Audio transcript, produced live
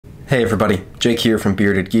Hey everybody, Jake here from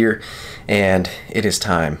Bearded Gear, and it is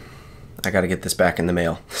time. I gotta get this back in the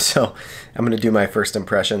mail. So I'm gonna do my first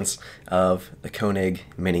impressions of the Koenig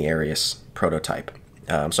Mini Arius prototype.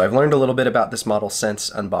 So I've learned a little bit about this model since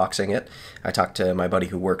unboxing it. I talked to my buddy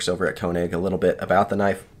who works over at Koenig a little bit about the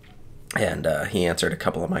knife, and he answered a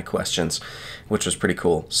couple of my questions, which was pretty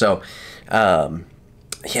cool. So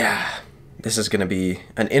yeah, this is gonna be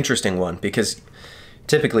an interesting one because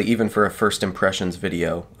typically, even for a first impressions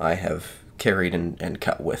video, I have carried and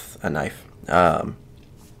cut with a knife.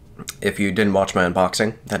 If you didn't watch my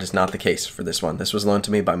unboxing, that is not the case for this one. This was loaned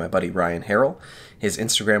to me by my buddy Ryan Harrell. His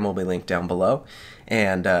Instagram will be linked down below,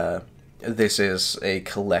 and this is a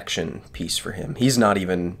collection piece for him. He's not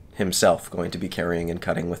even himself going to be carrying and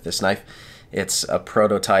cutting with this knife. It's a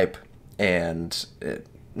prototype, and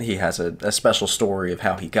he has a special story of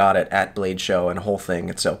how he got it at Blade Show and a whole thing,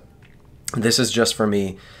 and so this is just for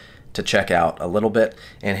me to check out a little bit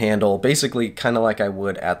and handle basically kind of like I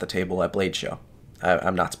would at the table at Blade Show.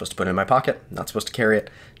 I'm not supposed to put it in my pocket, not supposed to carry it,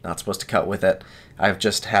 not supposed to cut with it. I've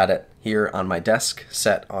just had it here on my desk,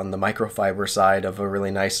 set on the microfiber side of a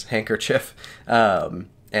really nice handkerchief, and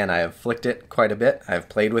I have flicked it quite a bit. I've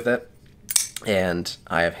played with it, and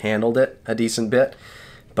I have handled it a decent bit,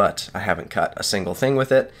 but I haven't cut a single thing with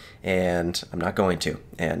it, and I'm not going to.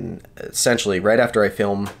 And essentially, right after I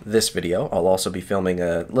film this video, I'll also be filming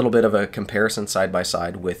a little bit of a comparison side by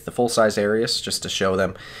side with the full-size Arius, just to show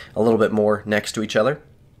them a little bit more next to each other.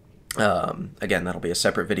 Again, that'll be a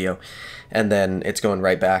separate video, and then it's going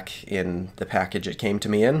right back in the package it came to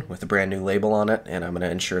me in with a brand new label on it, and I'm going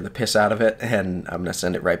to insure the piss out of it, and I'm going to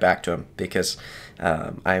send it right back to him because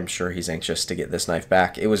I am sure he's anxious to get this knife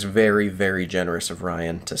back. It was very, very generous of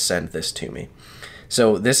Ryan to send this to me.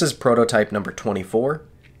 So this is prototype number 24.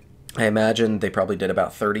 I imagine they probably did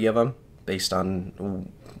about 30 of them based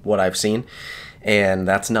on what I've seen, and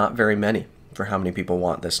that's not very many for how many people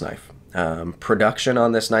want this knife. Production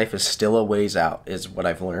on this knife is still a ways out, is what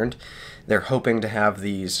I've learned. They're hoping to have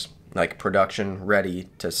these like production ready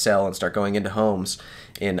to sell and start going into homes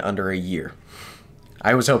in under a year.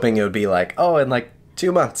 I was hoping it would be like, oh, in like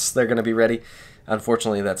 2 months they're going to be ready.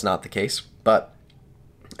 Unfortunately, that's not the case, but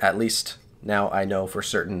at least now I know for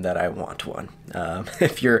certain that I want one.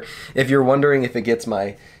 If you're wondering if it gets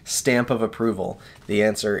my stamp of approval, the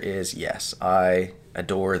answer is yes. I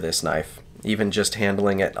adore this knife. Even just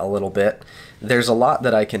handling it a little bit. There's a lot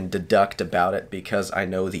that I can deduct about it because I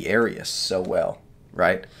know the Arius so well,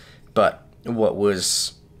 right? But what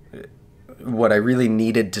I really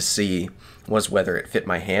needed to see was whether it fit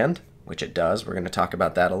my hand, which it does. We're going to talk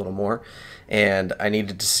about that a little more. And I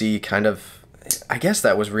needed to see kind of, I guess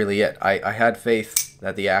that was really it. I had faith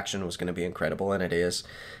that the action was going to be incredible, and it is.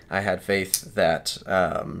 I had faith that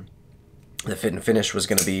the fit and finish was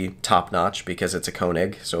going to be top-notch because it's a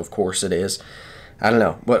Koenig, so of course it is. I don't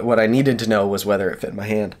know. What I needed to know was whether it fit my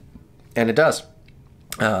hand, and it does.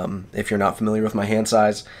 If you're not familiar with my hand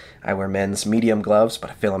size, I wear men's medium gloves, but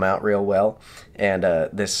I fill them out real well, and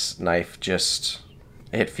this knife just,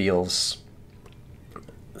 it feels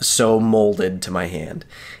so molded to my hand.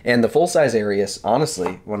 And the full-size Arius,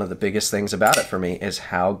 honestly, one of the biggest things about it for me is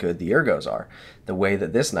how good the ergos are. The way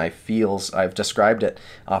that this knife feels, I've described it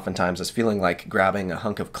oftentimes as feeling like grabbing a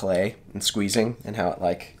hunk of clay and squeezing, and how it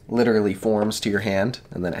like literally forms to your hand,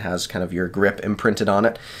 and then it has kind of your grip imprinted on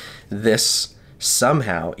it. This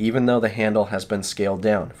somehow, even though the handle has been scaled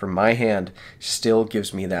down, for my hand, still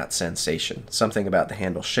gives me that sensation. Something about the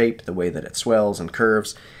handle shape, the way that it swells and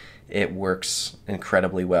curves, it works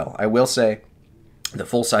incredibly well. I will say the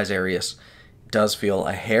full-size Arius does feel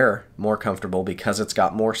a hair more comfortable because it's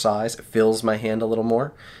got more size. It fills my hand a little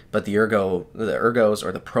more, but the ergos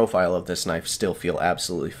or the profile of this knife still feel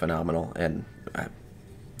absolutely phenomenal, and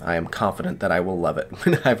I am confident that I will love it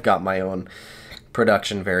when I've got my own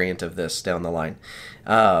production variant of this down the line.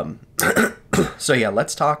 So yeah,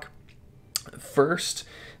 let's talk first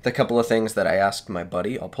the couple of things that I asked my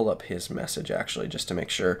buddy. I'll pull up his message actually just to make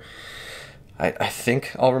sure. I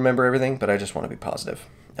think I'll remember everything, but I just want to be positive.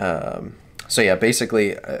 So yeah,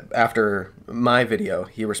 basically after my video,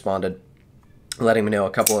 he responded letting me know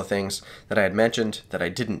a couple of things that I had mentioned that I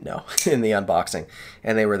didn't know in the unboxing,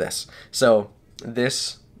 and they were this. So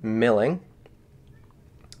this milling,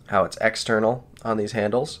 how it's external on these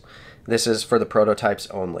handles, this is for the prototypes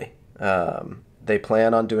only. They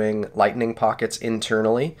plan on doing lightning pockets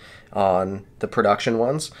internally on the production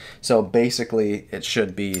ones. So basically it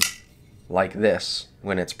should be like this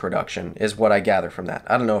when it's production, is what I gather from that.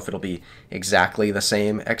 I don't know if it'll be exactly the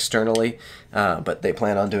same externally, but they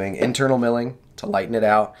plan on doing internal milling to lighten it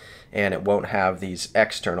out, and it won't have these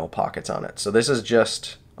external pockets on it. So this is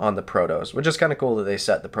just on the protos, which is kind of cool that they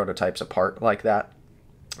set the prototypes apart like that.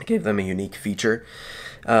 It gave them a unique feature.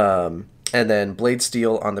 And then blade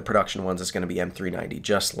steel on the production ones is going to be M390,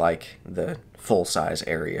 just like the full-size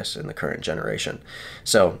Arius in the current generation.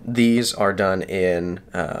 So these are done in,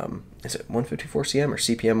 is it 154 cm or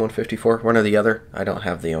CPM 154? One or the other. I don't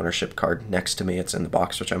have the ownership card next to me. It's in the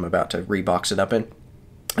box, which I'm about to rebox it up in.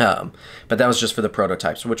 But that was just for the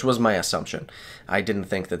prototypes, which was my assumption. I didn't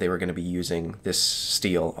think that they were going to be using this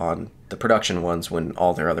steel on the production ones when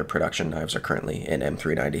all their other production knives are currently in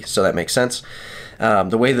M390. So that makes sense.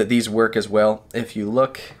 The way that these work as well, if you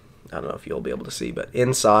look, I don't know if you'll be able to see, but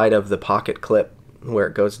inside of the pocket clip where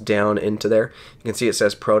it goes down into there, you can see it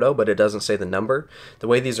says Proto, but it doesn't say the number. The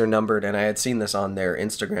way these are numbered, and I had seen this on their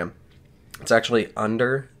Instagram, it's actually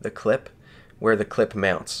under the clip where the clip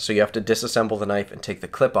mounts. So you have to disassemble the knife and take the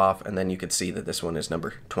clip off, and then you could see that this one is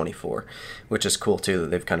number 24, which is cool too,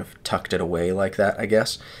 that they've kind of tucked it away like that, I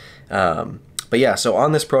guess. But yeah, so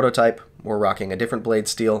on this prototype, we're rocking a different blade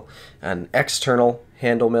steel, an external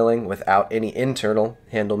handle milling without any internal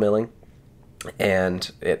handle milling,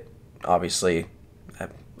 and it obviously,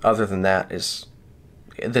 other than that,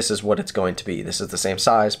 this is what it's going to be. This is the same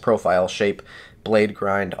size, profile, shape, blade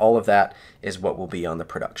grind, all of that is what will be on the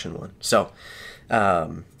production one. So,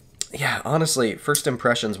 yeah, honestly, first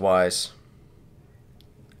impressions wise,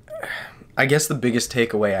 I guess the biggest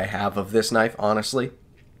takeaway I have of this knife, honestly,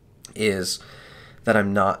 is that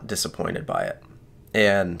I'm not disappointed by it.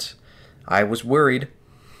 And I was worried,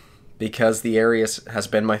 because the Arius has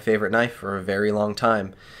been my favorite knife for a very long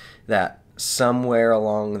time, that somewhere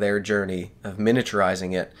along their journey of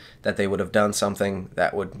miniaturizing it, that they would have done something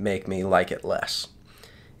that would make me like it less.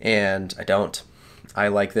 And I don't. I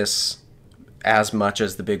like this as much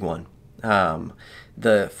as the big one.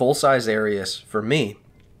 The full-size Arius, for me,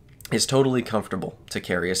 is totally comfortable to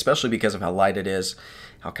carry, especially because of how light it is,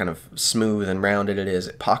 how kind of smooth and rounded it is.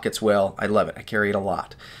 It pockets well. I love it. I carry it a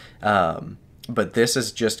lot. But this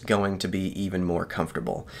is just going to be even more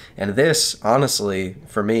comfortable. And this, honestly,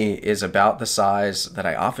 for me, is about the size that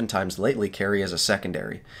I oftentimes lately carry as a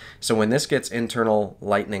secondary. So when this gets internal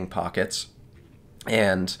lightning pockets,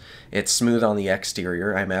 and it's smooth on the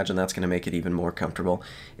exterior, I imagine that's going to make it even more comfortable.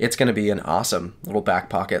 It's going to be an awesome little back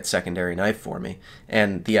pocket secondary knife for me.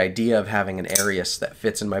 And the idea of having an Arius that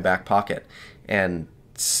fits in my back pocket and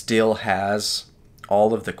still has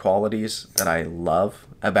all of the qualities that I love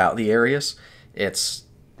about the Arius, it's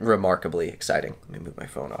remarkably exciting. Let me move my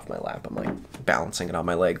phone off my lap. I'm like balancing it on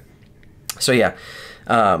my leg. So yeah,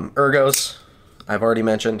 ergos, I've already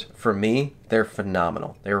mentioned. For me, they're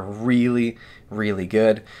phenomenal. They're really, really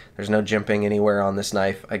good. There's no jimping anywhere on this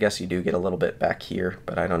knife. I guess you do get a little bit back here,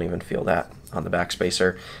 but I don't even feel that on the back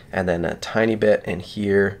spacer. And then a tiny bit in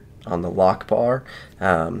here on the lock bar.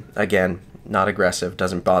 Again, not aggressive,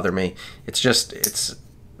 doesn't bother me. It's just, it's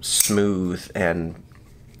smooth, and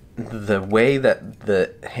the way that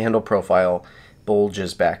the handle profile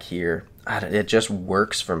bulges back here, it just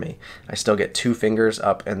works for me. I still get 2 fingers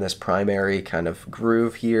up in this primary kind of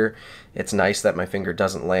groove here. It's nice that my finger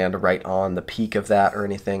doesn't land right on the peak of that or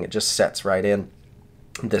anything. It just sets right in.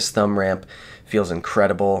 This thumb ramp feels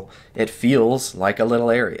incredible. It feels like a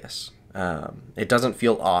little Arius. It doesn't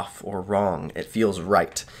feel off or wrong. It feels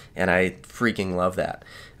right, and I freaking love that.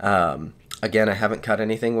 Again, I haven't cut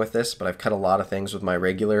anything with this, but I've cut a lot of things with my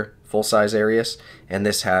regular full-size Arius, and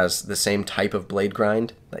this has the same type of blade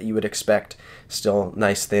grind that you would expect. Still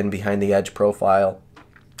nice thin behind the edge profile.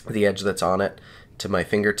 The edge that's on it to my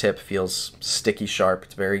fingertip feels sticky sharp.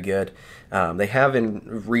 It's very good. They have in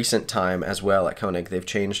recent time as well at Koenig, they've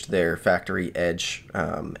changed their factory edge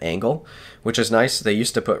angle, which is nice. They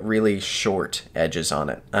used to put really short edges on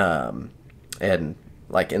it, and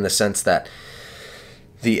like in the sense that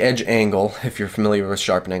the edge angle, if you're familiar with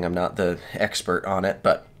sharpening, I'm not the expert on it,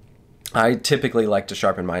 but I typically like to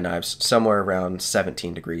sharpen my knives somewhere around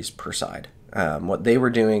 17 degrees per side. What they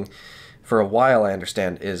were doing for a while, I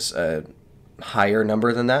understand, is a higher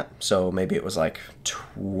number than that. So maybe it was like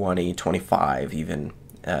 20, 25 even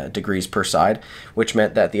degrees per side, which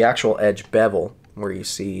meant that the actual edge bevel, where you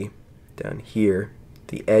see down here,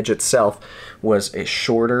 the edge itself was a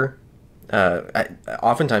shorter,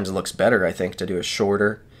 oftentimes it looks better, I think, to do a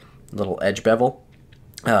shorter little edge bevel.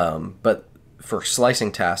 But for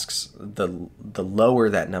slicing tasks, the lower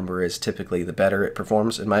that number is, typically the better it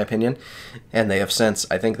performs, in my opinion. And they have since,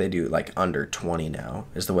 I think they do like under 20 now,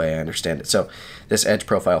 is the way I understand it. So this edge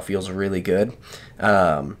profile feels really good.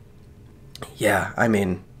 Yeah, I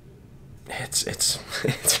mean, it's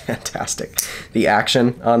fantastic. The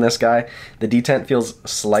action on this guy, the detent feels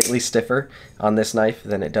slightly stiffer on this knife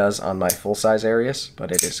than it does on my full-size Arius,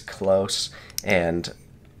 but it is close, and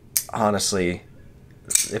honestly,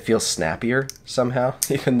 it feels snappier somehow,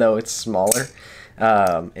 even though it's smaller.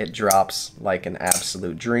 It drops like an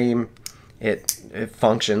absolute dream. It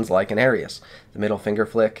functions like an Arius. The middle finger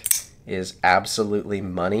flick is absolutely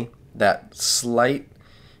money. That slight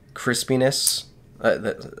crispiness,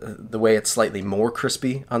 the way it's slightly more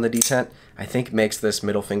crispy on the detent, I think makes this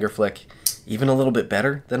middle finger flick even a little bit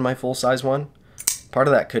better than my full-size one. Part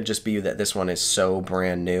of that could just be that this one is so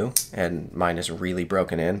brand new and mine is really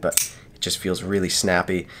broken in, but it just feels really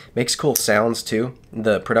snappy. Makes cool sounds too.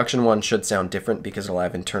 The production one should sound different because it'll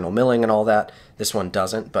have internal milling and all that. This one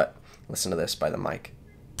doesn't, but listen to this by the mic.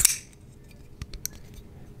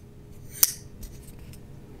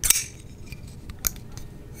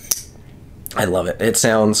 I love it. It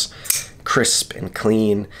sounds crisp and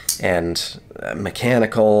clean and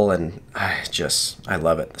mechanical, and I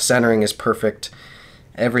love it. The centering is perfect.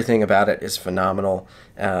 Everything about it is phenomenal.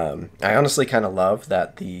 I honestly kind of love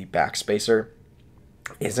that the backspacer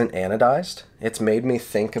isn't anodized. It's made me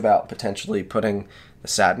think about potentially putting the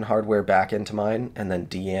satin hardware back into mine and then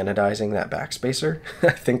de-anodizing that backspacer.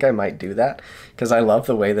 I think I might do that because I love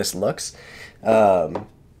the way this looks. Yeah,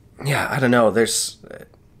 I don't know.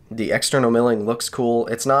 The external milling looks cool.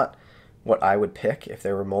 It's not what I would pick if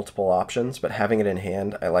there were multiple options, but having it in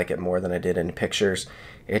hand, I like it more than I did in pictures.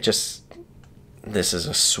 This is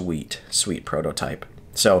a sweet, sweet prototype.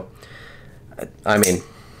 So, I mean,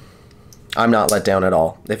 I'm not let down at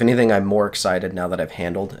all. If anything, I'm more excited now that I've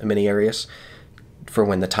handled a mini Arius for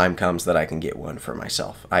when the time comes that I can get one for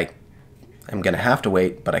myself. I'm going to have to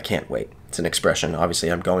wait, but I can't wait. It's an expression.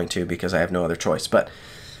 Obviously, I'm going to because I have no other choice, but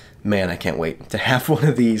man, I can't wait to have one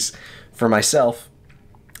of these for myself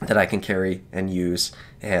that I can carry and use,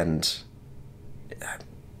 and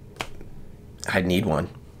I need one.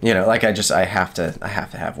 You know, like I have to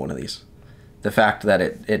have one of these. The fact that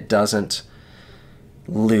it doesn't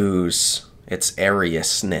lose its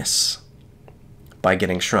Ariusness by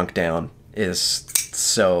getting shrunk down is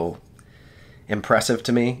so impressive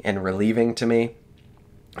to me and relieving to me.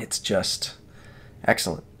 It's just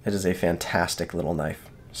excellent. It is a fantastic little knife.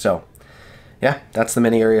 So, yeah, that's the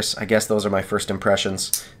mini Arius. I guess those are my first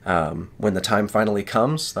impressions. When the time finally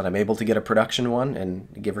comes that I'm able to get a production one, and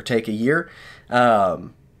give or take a year,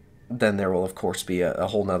 then there will, of course, be a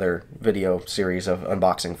whole nother video series of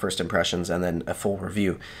unboxing first impressions and then a full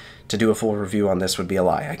review. To do a full review on this would be a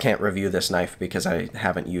lie. I can't review this knife because I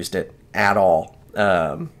haven't used it at all.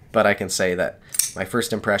 But I can say that my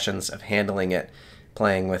first impressions of handling it,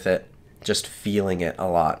 playing with it, just feeling it a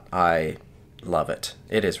lot, I love it.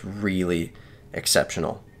 It is really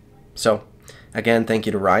exceptional. So, again, thank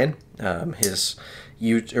you to Ryan. His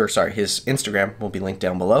Instagram will be linked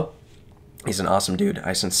down below. He's an awesome dude.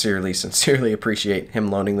 I sincerely appreciate him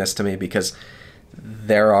loaning this to me because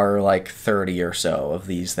there are like 30 or so of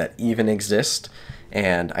these that even exist,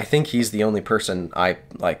 and I think he's the only person I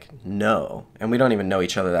know, and we don't even know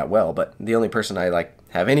each other that well, but the only person I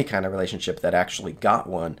have any kind of relationship that actually got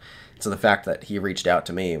one. So the fact that he reached out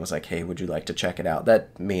to me and was like, hey, would you like to check it out?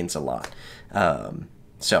 That means a lot.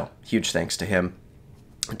 So huge thanks to him.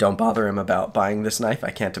 Don't bother him about buying this knife.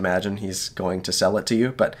 I can't imagine he's going to sell it to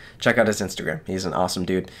you, but check out his Instagram. He's an awesome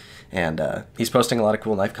dude, and he's posting a lot of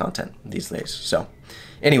cool knife content these days. So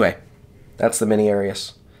anyway, that's the mini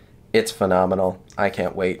Arius. It's phenomenal. I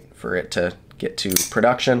can't wait for it to get to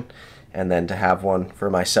production and then to have one for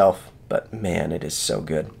myself, but man, it is so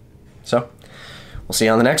good. So we'll see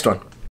you on the next one.